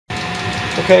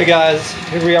Okay guys,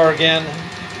 here we are again.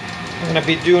 I'm going to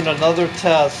be doing another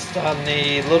test on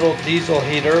the little diesel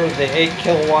heater, the 8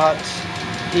 kilowatt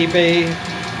eBay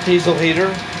diesel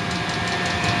heater.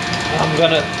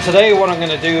 Today what I'm going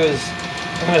to do is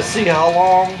I'm going to see how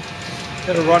long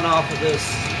it'll run off of this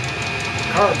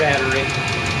car battery.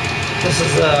 This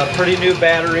is a pretty new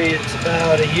battery. It's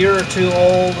about a year or two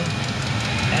old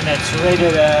and it's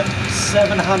rated at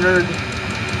 700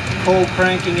 cold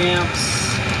cranking amps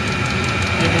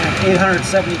and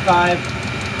 875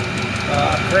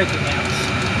 cranking amps.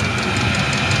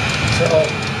 So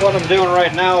what I'm doing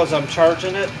right now is I'm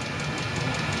charging it.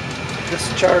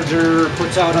 This charger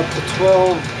puts out up to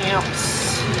 12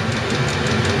 amps,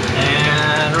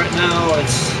 and right now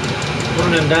it's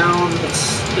running down.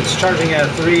 It's charging at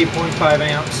 3.5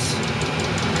 amps.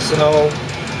 So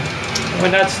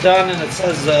when that's done and it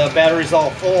says the battery's all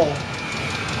full,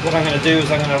 what I'm going to do is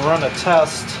I'm going to run a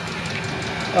test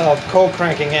of cold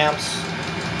cranking amps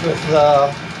with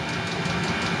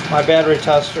my battery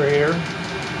tester here.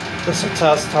 This will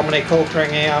test how many cold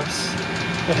cranking amps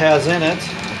it has in it,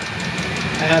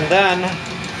 and then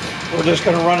we're just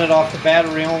going to run it off the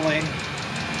battery only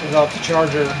without the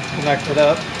charger connected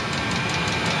up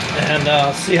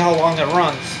and see how long it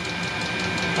runs.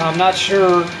 I'm not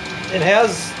sure. It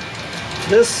has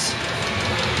this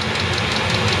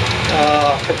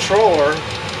controller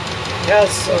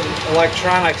has some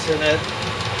electronics in it,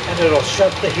 and it'll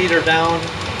shut the heater down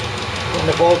when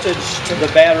the voltage to the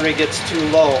battery gets too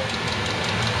low.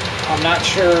 I'm not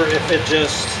sure if it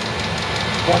just,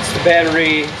 once the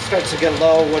battery starts to get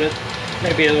low,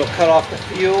 maybe it'll cut off the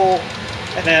fuel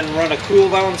and then run a cool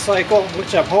down cycle,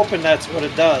 which I'm hoping that's what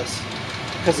it does,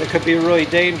 because it could be really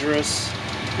dangerous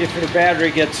if your battery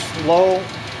gets low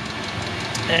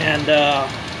and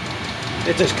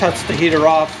it just cuts the heater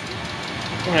off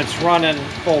when it's running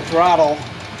full throttle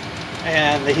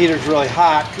and the heater's really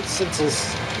hot. Since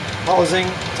this housing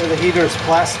to the heater is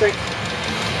plastic,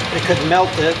 it could melt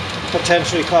it,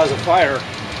 potentially cause a fire.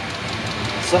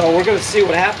 So we're going to see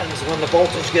what happens when the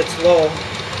voltage gets low.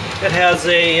 It has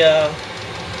a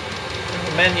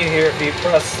menu here. If you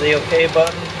press the OK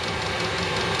button,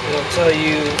 it'll tell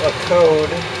you a code.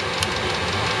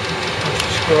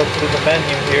 Let's scroll through the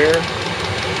menu here.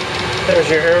 There's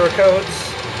your error codes.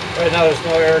 Right now there's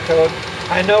no error code.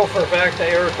 I know for a fact that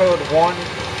error code 1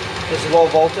 is low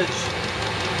voltage.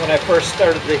 When I first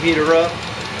started the heater up,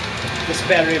 this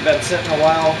battery had been sitting a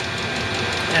while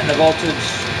and the voltage,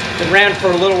 it ran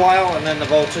for a little while and then the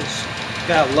voltage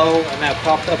got low and that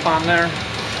popped up on there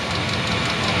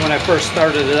when I first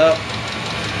started it up.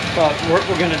 But what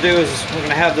we're going to do is we're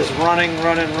going to have this running,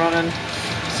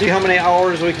 see how many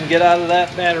hours we can get out of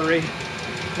that battery.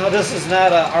 Now this is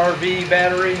not a RV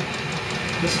battery.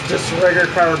 This is just a regular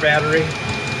car battery,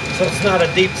 so it's not a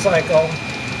deep cycle.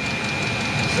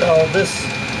 So this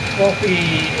won't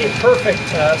be a perfect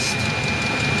test,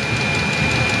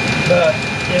 but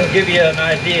it'll give you an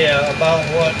idea about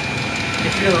what,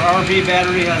 if your RV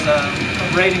battery has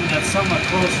a rating that's somewhat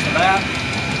close to that,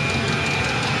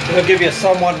 it'll give you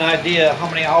somewhat an idea how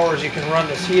many hours you can run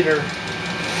this heater.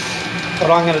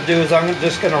 What I'm going to do is I'm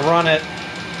just going to run it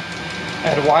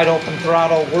at a wide open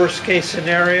throttle. Worst case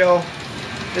scenario,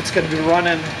 it's going to be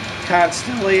running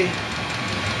constantly.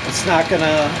 It's not going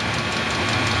to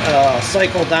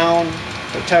cycle down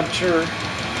the temperature,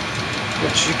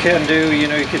 which you can do. You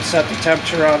know, you can set the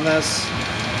temperature on this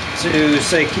to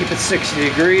say keep it 60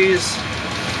 degrees,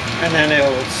 and then it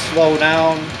will slow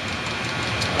down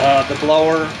the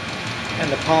blower and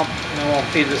the pump, and it won't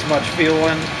feed as much fuel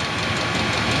in.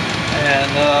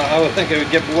 And I would think it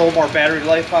would get a little more battery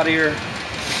life out of your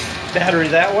battery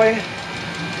that way.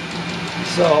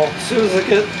 So as soon as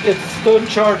it's done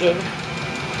charging,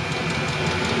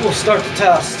 we'll start the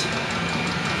test.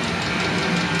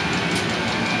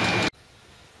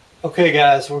 Okay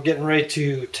guys, we're getting ready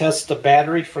to test the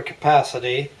battery for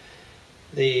capacity.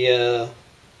 The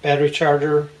battery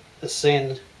charger is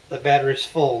saying the battery's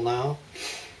full now.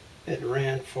 It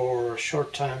ran for a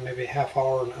short time, maybe half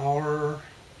hour, an hour,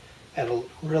 at a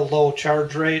real low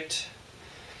charge rate.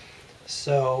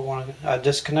 So when I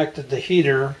disconnected the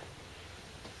heater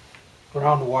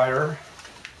ground wire,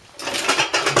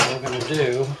 what we're going to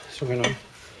do is we're going to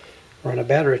run a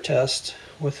battery test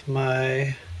with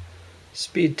my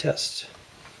speed tester.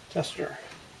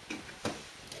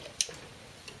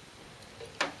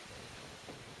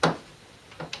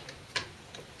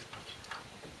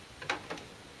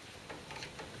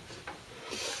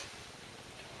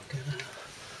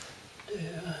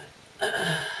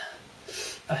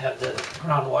 I have the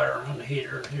ground wire on the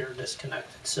heater here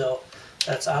disconnected, so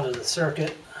that's out of the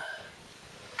circuit.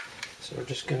 So So we're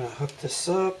just going to hook this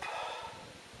up.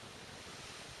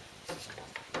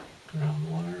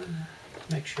 Ground wire.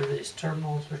 Make sure these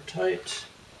terminals are tight.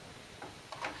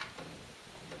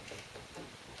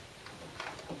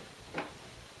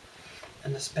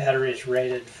 And this battery is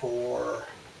rated for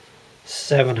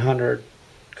 700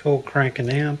 cold cranking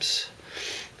amps.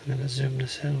 I'm going to zoom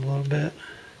this in a little bit.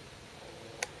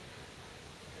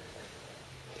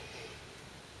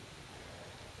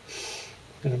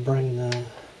 I'm going to bring the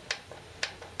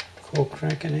cold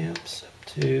cranking amps up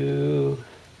to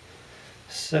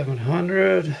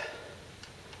 700.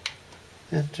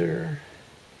 Enter.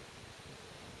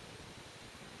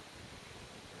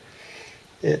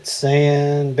 It's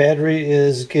saying battery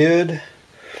is good.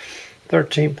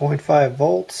 13.5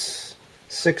 volts,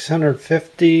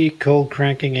 650 cold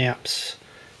cranking amps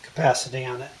capacity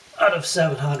on it out of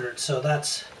 700. So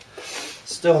that's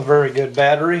still a very good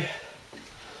battery.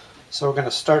 So we're going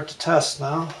to start the test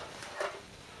now.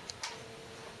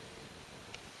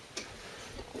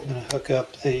 I'm going to hook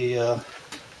up the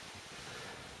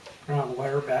ground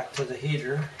wire back to the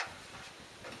heater.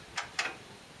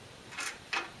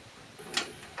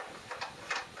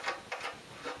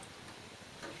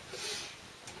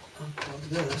 Unplug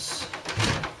this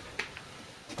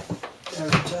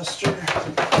battery tester.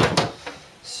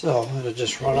 So it'll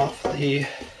just run off the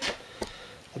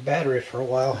battery for a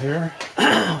while here.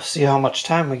 See how much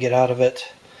time we get out of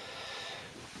it.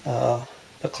 The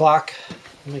clock,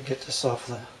 let me get this off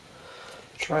the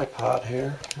tripod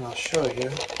here and I'll show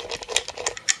you.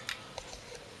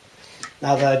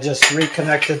 Now that I just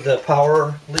reconnected the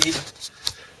power lead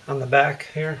on the back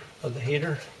here of the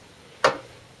heater,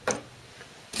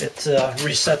 it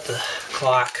reset the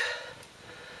clock.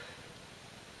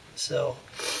 So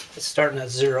it's starting at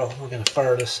 0. We're going to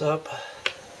fire this up.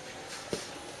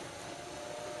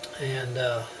 And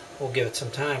we'll give it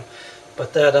some time.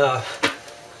 But that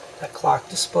clock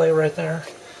display right there,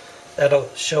 that'll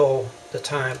show the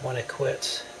time when it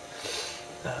quits.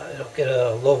 It'll get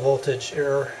a low voltage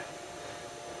error,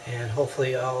 and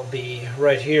hopefully I'll be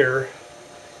right here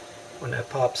when that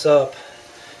pops up,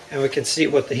 and we can see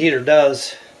what the heater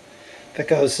does, if it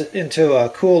goes into a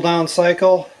cool down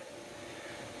cycle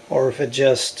or if it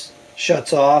just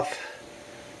shuts off.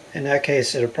 In that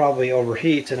case, it'll probably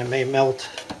overheat and it may melt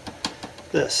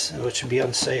this, which would be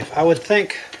unsafe. I would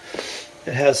think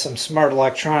it has some smart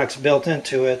electronics built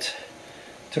into it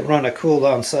to run a cool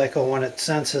down cycle when it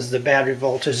senses the battery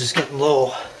voltage is getting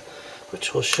low,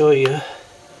 which will show you.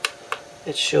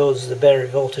 It shows the battery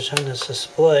voltage on this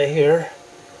display here.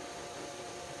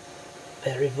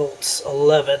 Battery volts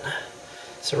 11.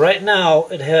 So right now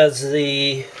it has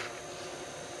the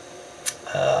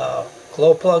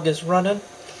glow plug is running,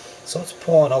 so it's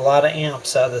pulling a lot of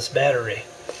amps out of this battery,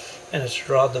 and it's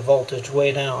drawn the voltage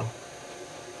way down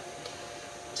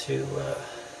to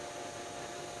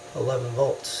 11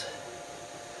 volts.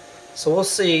 So we'll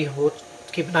see. We'll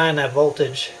keep an eye on that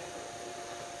voltage.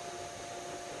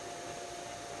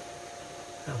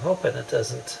 I'm hoping it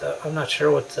doesn't. I'm not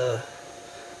sure what the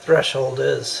threshold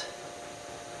is.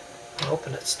 I'm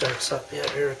hoping it starts up. Yeah,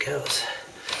 here it goes.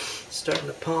 It's starting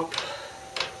to pump.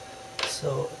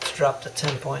 So it's dropped to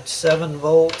 10.7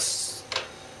 volts,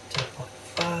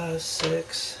 10.5,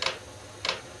 6.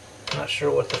 I'm not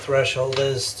sure what the threshold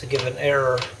is to give an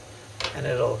error, and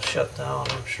it'll shut down,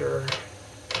 I'm sure.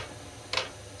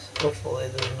 So hopefully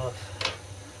there's enough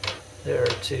there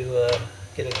to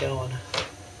get it going.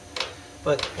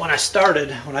 But when I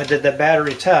did the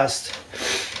battery test,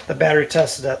 the battery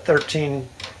tested at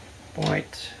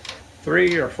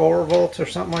 13.3 or 4 volts or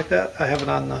something like that. I have it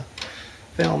on the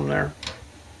film there.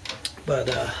 But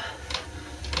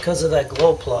because of that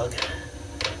glow plug,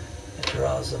 it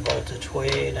draws the voltage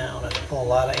way down. It's pulling a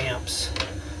lot of amps.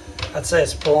 I'd say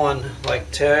it's pulling like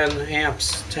 10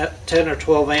 amps, 10 or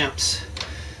 12 amps.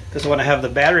 Because when I have the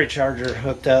battery charger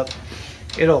hooked up,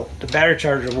 the battery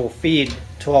charger will feed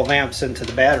 12 amps into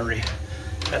the battery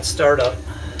at startup.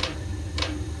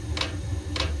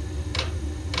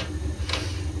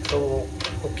 So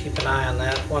we'll keep an eye on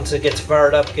that. Once it gets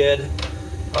fired up good,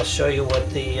 I'll show you what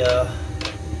the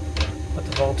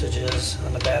voltage is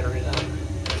on the battery then.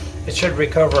 It should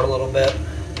recover a little bit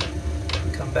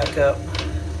and come back up.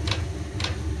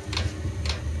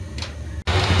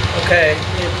 Okay,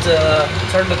 it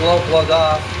turned the glow plug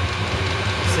off.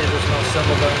 See, there's no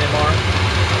symbol there anymore.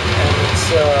 And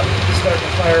it's starting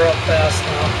to fire up fast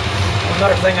now.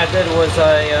 Another thing I did was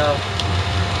I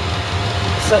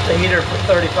set the heater for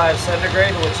 35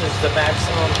 centigrade, which is the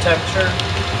maximum temperature.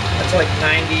 That's like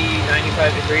 90,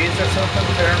 95 degrees or something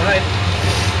Fahrenheit.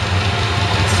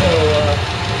 So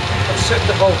let's check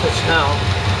the voltage now.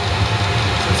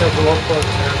 So Let's have the glow plug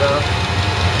turned off.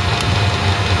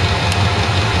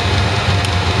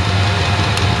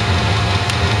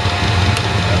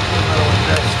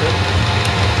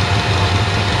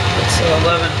 It's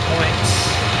 11.5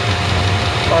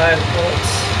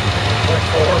 volts,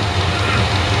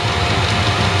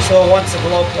 1.4. So once the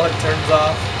glow plug turns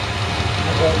off,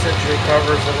 the voltage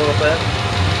recovers a little bit.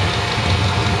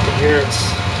 Here it's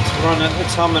running,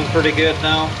 it's humming pretty good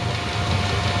now.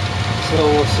 So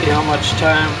we'll see how much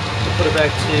time to put it back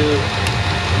to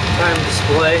time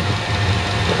display.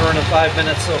 We're running 5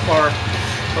 minutes so far.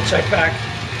 We'll check back,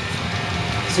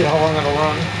 see how long it'll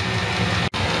run.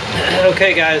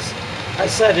 Okay guys, I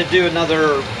decided to do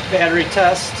another battery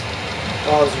test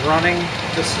while I was running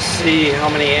just to see how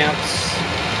many amps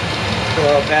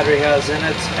the battery has in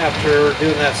it after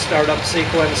doing that startup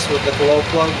sequence with the glow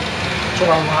plug,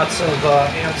 drawing lots of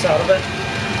amps out of it.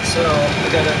 So I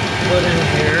got to put in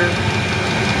here,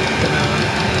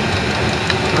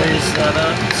 raise that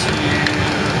up to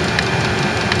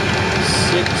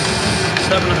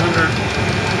 700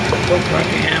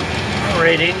 milliamp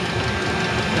rating,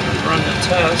 and run the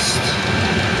test.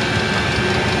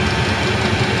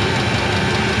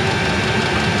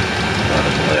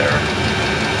 There.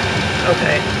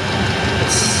 Okay,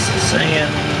 it's saying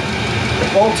the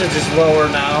voltage is lower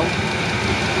now,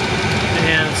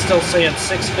 and it's still saying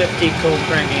 650 cold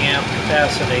cranking amp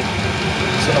capacity,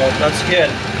 so that's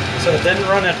good. So it didn't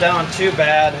run it down too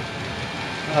bad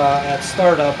at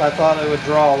startup. I thought it would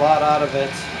draw a lot out of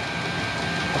it.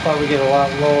 I thought we'd get a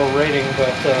lot lower rating,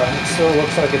 but it still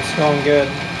looks like it's going good.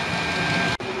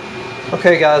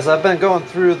 Okay guys, I've been going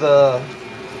through the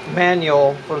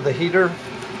manual for the heater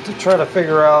to try to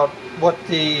figure out what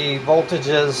the voltage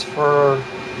is for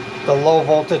the low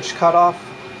voltage cutoff,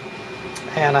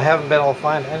 and I haven't been able to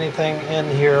find anything in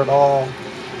here at all.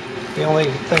 The only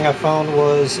thing I found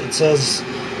was it says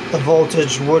the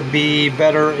voltage would be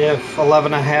better if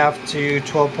 11.5 to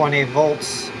 12.8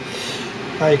 volts.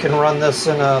 Now you can run this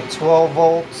in a 12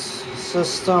 volts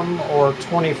system or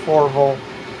 24 volt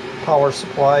power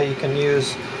supply you can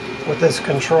use with this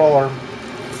controller.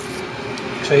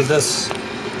 Actually, this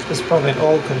is probably an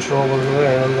old controller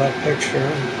there, that picture.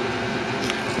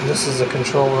 And this is the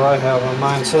controller I have on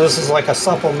mine. So this is like a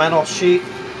supplemental sheet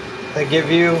they give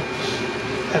you,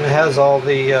 and it has all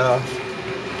the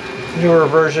newer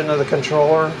version of the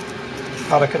controller,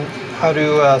 how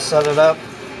to set it up.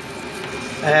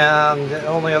 And the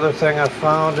only other thing I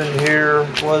found in here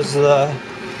was the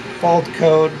fault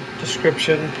code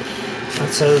description.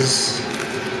 It says,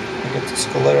 I'll get this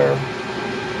glare,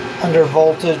 under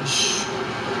voltage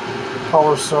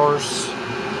power source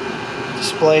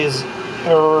displays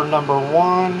error number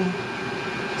 1.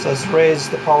 It says raise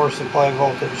the power supply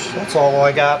voltage. That's all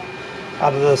I got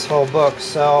out of this whole book.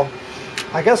 So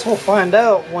I guess we'll find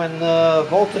out when the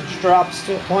voltage drops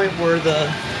to a point where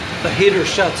the heater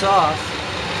shuts off.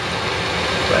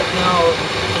 Right now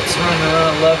it's running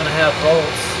around 11.5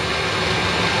 volts.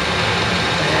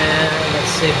 And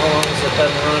let's see, how long has it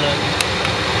been running?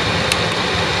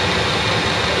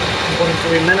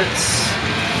 23 minutes.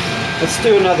 Let's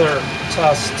do another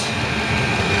test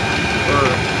for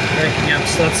cranking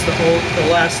amps. That's the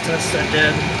last test I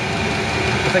did.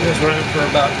 I think it was running for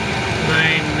about 9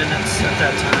 minutes at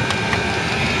that time.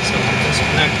 So I'll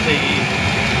disconnect the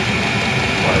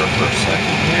wire for a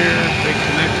second here,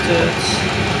 reconnect it.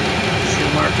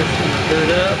 Shoe marker's gonna boot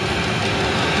up.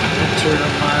 Enter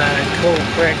my cold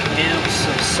cranking amps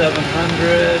of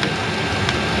 700.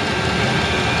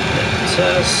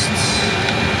 Test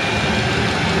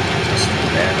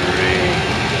the battery.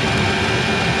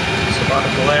 It's a lot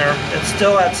of glare. It's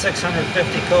still at 650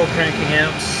 cold cranking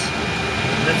amps.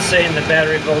 It's saying the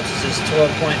battery voltage is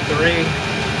 12.3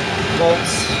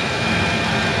 volts.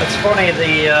 That's funny,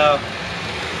 the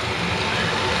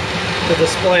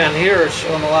display on here is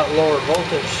showing a lot lower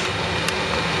voltage.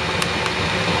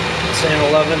 It's saying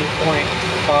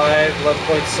 11.5,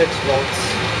 11.6 volts.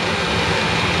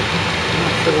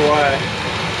 Not sure why.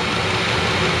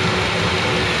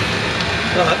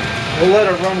 But we'll let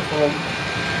it run for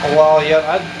a while yet.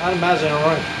 I'd imagine it'll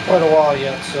run quite a while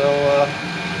yet, so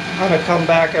I'm going to come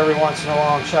back every once in a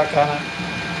while and check on it.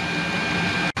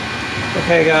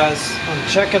 Okay guys, I'm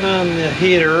checking on the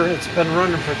heater. It's been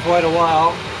running for quite a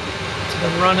while. It's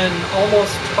been running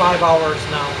almost 5 hours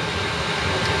now.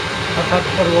 I've had to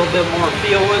put a little bit more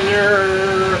fuel in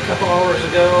there a couple hours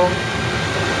ago.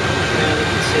 And you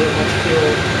can see how much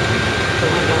fuel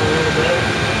going down a little bit.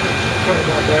 Right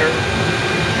about there.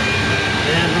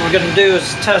 And what we're going to do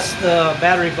is test the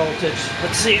battery voltage.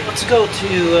 Let's see, let's go to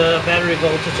battery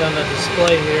voltage on the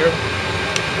display here.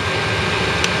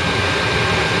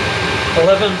 11.1, 11.2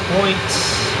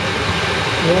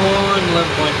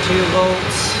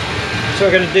 volts. So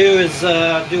what we're going to do is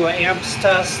do an amps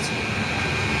test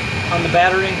on the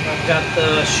battery. I've got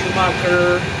the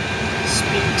Schumacher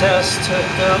speed test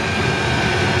hooked up,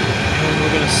 and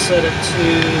we're going to set it to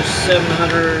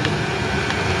 700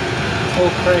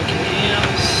 full cranking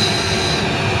amps.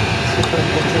 See if I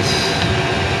can get this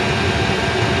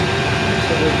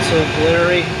so it's so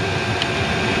blurry.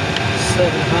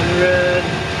 700.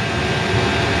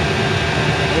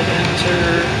 Hit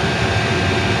enter.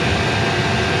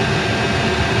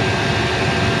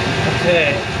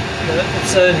 Okay, it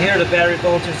said here the battery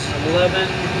voltage is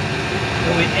 11.8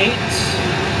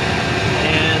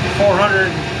 and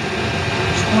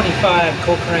 425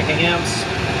 co-cranking amps,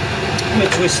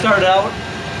 which we started out,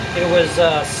 it was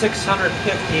 650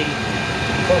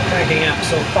 co-cranking amps.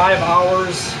 So 5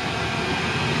 hours,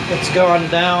 it's gone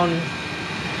down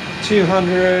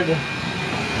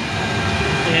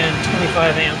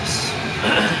 225 amps.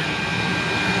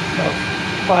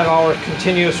 5 hour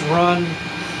continuous run.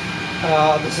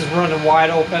 This is running wide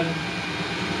open.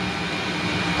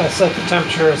 I set the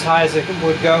temperature as high as it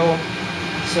would go,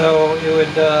 so it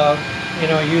would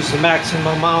use the maximum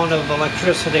amount of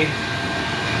electricity.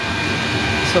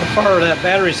 So far that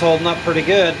battery's holding up pretty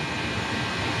good.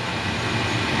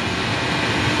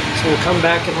 So we'll come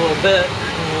back in a little bit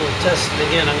and we'll test it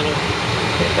again. I'm going to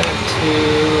get back to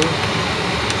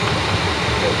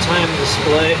the time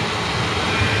display.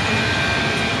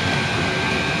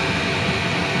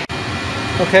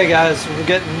 Okay guys, we're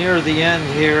getting near the end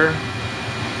here.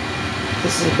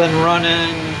 This has been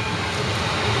running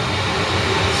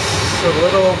a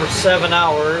little over 7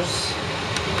 hours,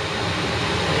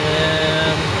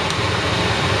 and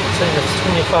I think it's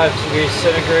 25 degrees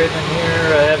centigrade in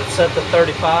here. I have it set to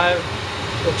 35,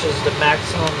 which is the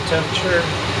maximum temperature,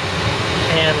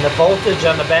 and the voltage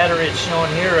on the battery it's showing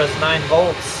here is 9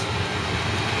 volts.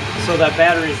 So that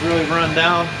battery's really run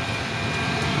down.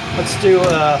 Let's do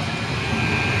a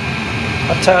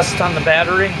test on the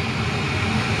battery.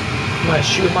 My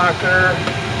Schumacher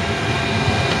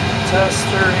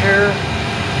tester here.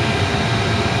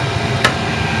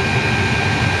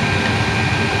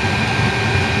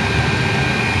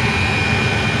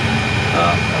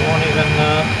 I won't even,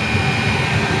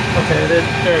 okay,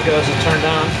 there it goes, it turned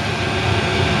on.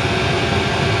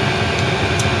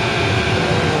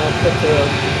 Put the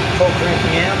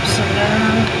co-cranking amps in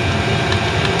there.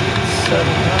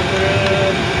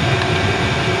 700.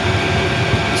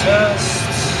 Test.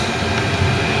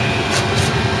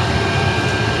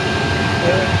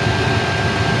 Okay.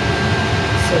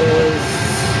 So is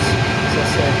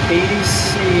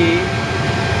BDC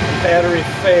battery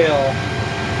fail,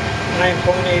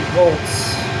 9.8 volts.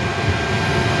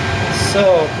 So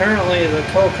apparently the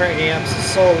co-cranking amps is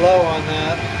so low on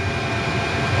that.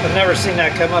 I've never seen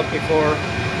that come up before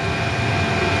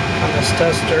on this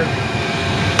tester.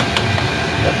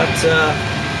 But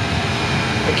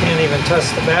I can't even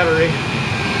test the battery.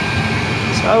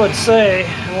 So I would say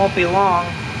it won't be long.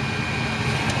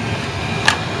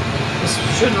 This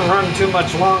shouldn't run too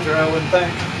much longer, I would think.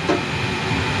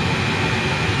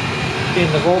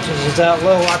 Being the voltage is that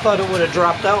low, I thought it would have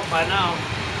dropped out by now.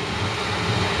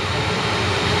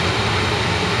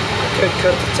 I could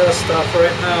cut the test off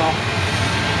right now.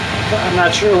 I'm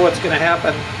not sure what's going to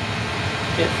happen.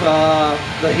 If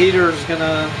the heater is going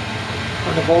to,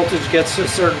 when the voltage gets to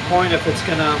a certain point, if it's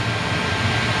going to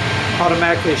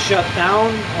automatically shut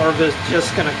down, or if it's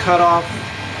just going to cut off,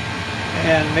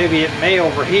 and maybe it may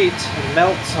overheat and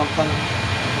melt something.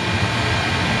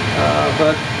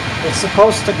 But it's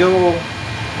supposed to go,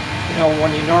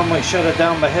 when you normally shut it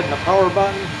down by hitting the power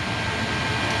button,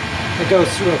 it goes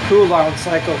through a cool down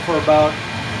cycle for about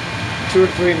 2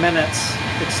 or 3 minutes.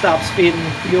 It stops feeding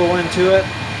fuel into it,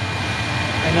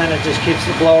 and then it just keeps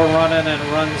the blower running and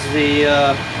runs the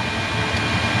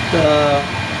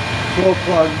glow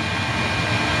plug.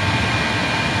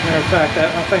 Matter of fact,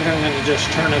 I think I'm going to just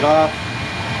turn it off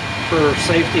for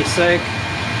safety's sake,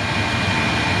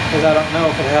 because I don't know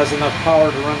if it has enough power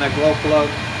to run that glow plug.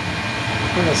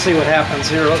 I'm going to see what happens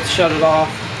here. Let's shut it off.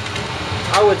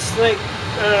 I would think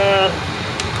if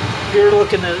you're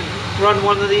looking to run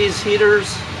one of these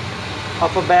heaters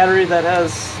off a battery that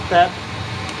has that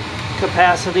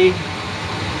capacity,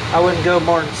 I wouldn't go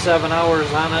more than 7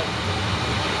 hours on it.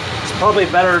 It's probably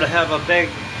better to have a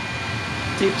big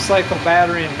deep cycle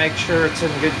battery and make sure it's in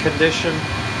good condition.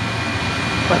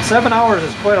 But 7 hours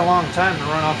is quite a long time to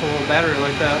run off a little battery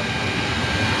like that.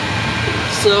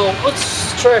 So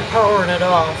let's try powering it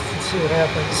off and see what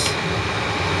happens.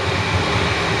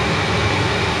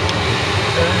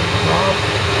 Okay, off.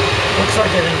 Looks like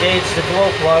it engaged the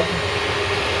glow plug.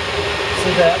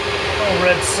 See that little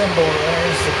red symbol there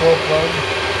is the glow plug.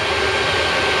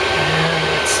 And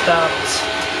it stopped.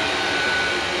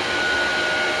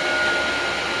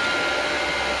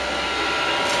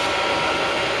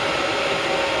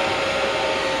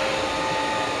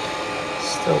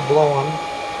 Still blowing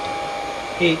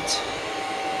heat.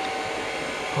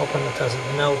 Hoping it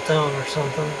doesn't melt down or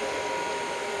something.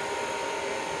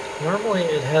 Normally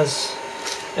it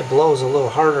blows a little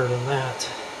harder than that.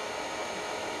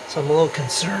 So I'm a little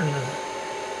concerned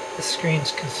that the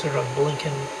screen's sort of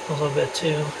blinking a little bit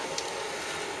too.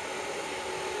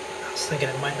 I was thinking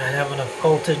it might not have enough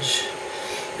voltage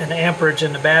and amperage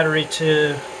in the battery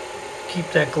to keep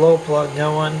that glow plug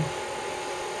going,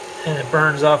 and it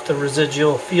burns off the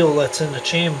residual fuel that's in the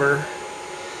chamber.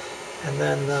 And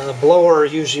then the blower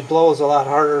usually blows a lot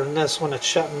harder than this when it's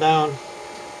shutting down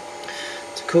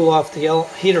to cool off the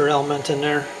heater element in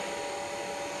there.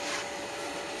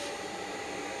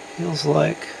 Feels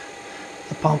like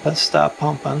the pump has stopped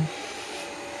pumping.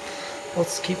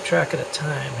 Let's keep track of the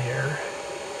time here.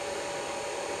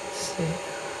 Let's see,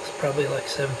 it's probably like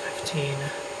 7:15,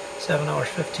 7 hours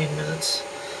 15 minutes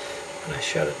when I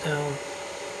shut it down.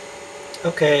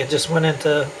 Okay, it just went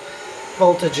into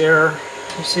voltage error.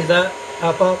 You see that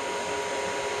pop up?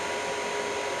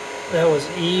 That was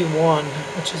E1,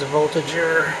 which is a voltage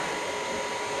error.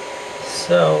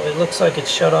 So it looks like it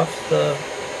shut off the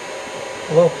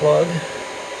glow plug.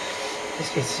 You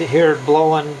can see here it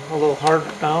blowing a little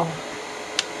harder now.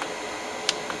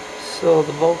 So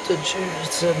the voltage here,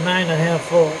 it's at 9.5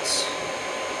 volts.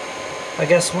 I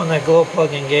guess when that glow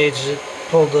plug engaged, it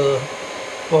pulled the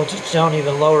voltage down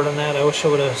even lower than that. I wish I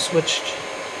would have switched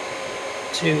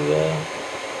to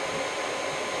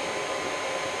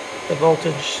the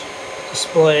voltage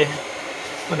display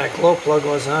when that glow plug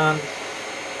was on.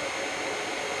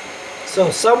 So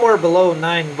somewhere below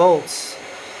 9 volts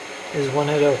is when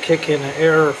it'll kick in an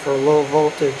error for low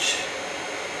voltage,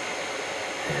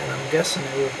 and I'm guessing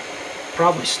it would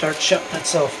probably start shutting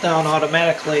itself down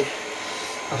automatically.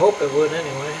 I hope it would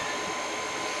anyway.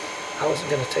 I wasn't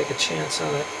going to take a chance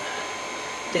on it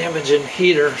damaging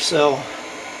heater, so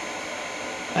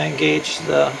I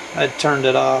turned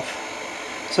it off.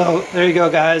 So there you go,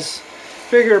 guys.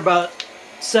 Figure about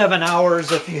 7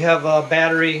 hours if you have a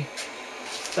battery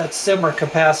that's similar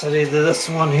capacity to this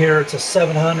one here. It's a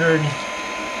 700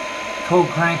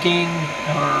 co-cranking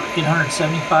or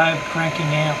 875 cranking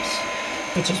amps,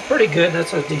 which is pretty good.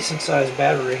 That's a decent sized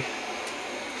battery.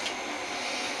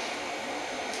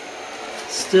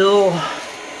 Still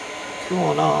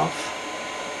cooling off.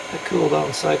 The cool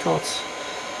down cycle.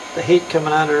 The heat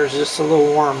coming out of there is just a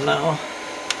little warm now.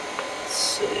 Let's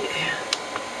see.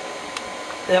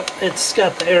 Yep, it's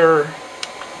got the error.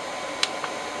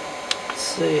 Let's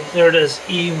see, there it is,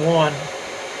 E1,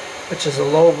 which is a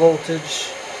low voltage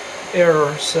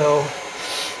error. So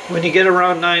when you get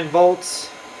around 9 volts,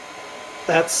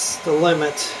 that's the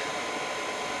limit.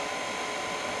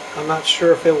 I'm not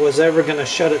sure if it was ever going to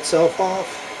shut itself off,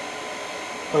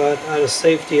 but out of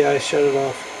safety I shut it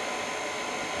off.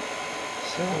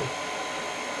 So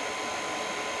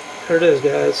there it is,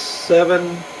 guys.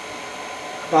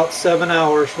 About 7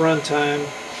 hours runtime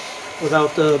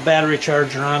without the battery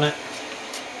charger on it.